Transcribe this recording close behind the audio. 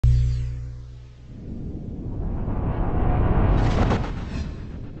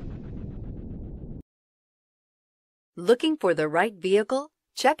Looking for the right vehicle?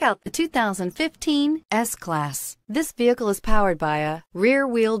 Check out the 2015 S-Class. This vehicle is powered by a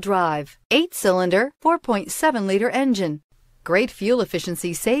rear-wheel drive, 8-cylinder, 4.7-liter engine. Great fuel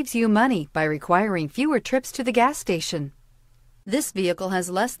efficiency saves you money by requiring fewer trips to the gas station. This vehicle has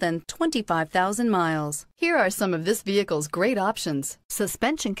less than 25,000 miles. Here are some of this vehicle's great options: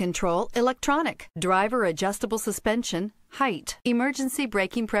 suspension control, electronic, driver adjustable suspension, height, emergency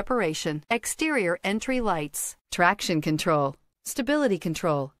braking preparation, exterior entry lights, traction control, stability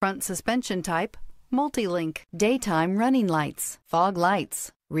control, front suspension type, multi-link, daytime running lights, fog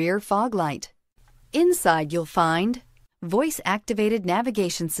lights, rear fog light. Inside you'll find voice-activated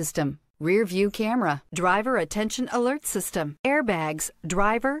navigation system, rear view camera, driver attention alert system, airbags,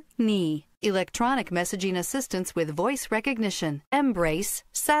 driver, knee, electronic messaging assistance with voice recognition, M-brace,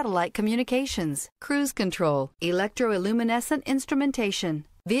 satellite communications, cruise control, electroluminescent instrumentation,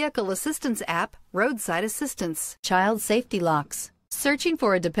 vehicle assistance app, roadside assistance, child safety locks. Searching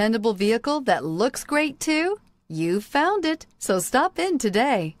for a dependable vehicle that looks great too? You've found it, so stop in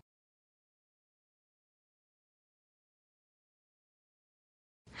today.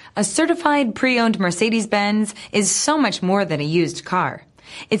 A certified pre-owned Mercedes-Benz is so much more than a used car.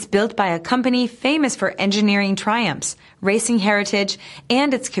 It's built by a company famous for engineering triumphs, racing heritage,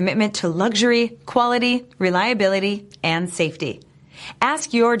 and its commitment to luxury, quality, reliability, and safety.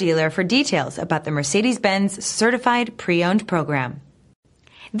 Ask your dealer for details about the Mercedes-Benz Certified Pre-Owned program.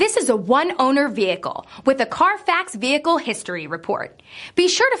 This is a one-owner vehicle with a Carfax Vehicle History Report. Be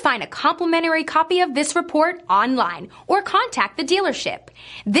sure to find a complimentary copy of this report online or contact the dealership.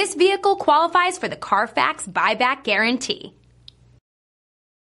 This vehicle qualifies for the Carfax Buyback Guarantee.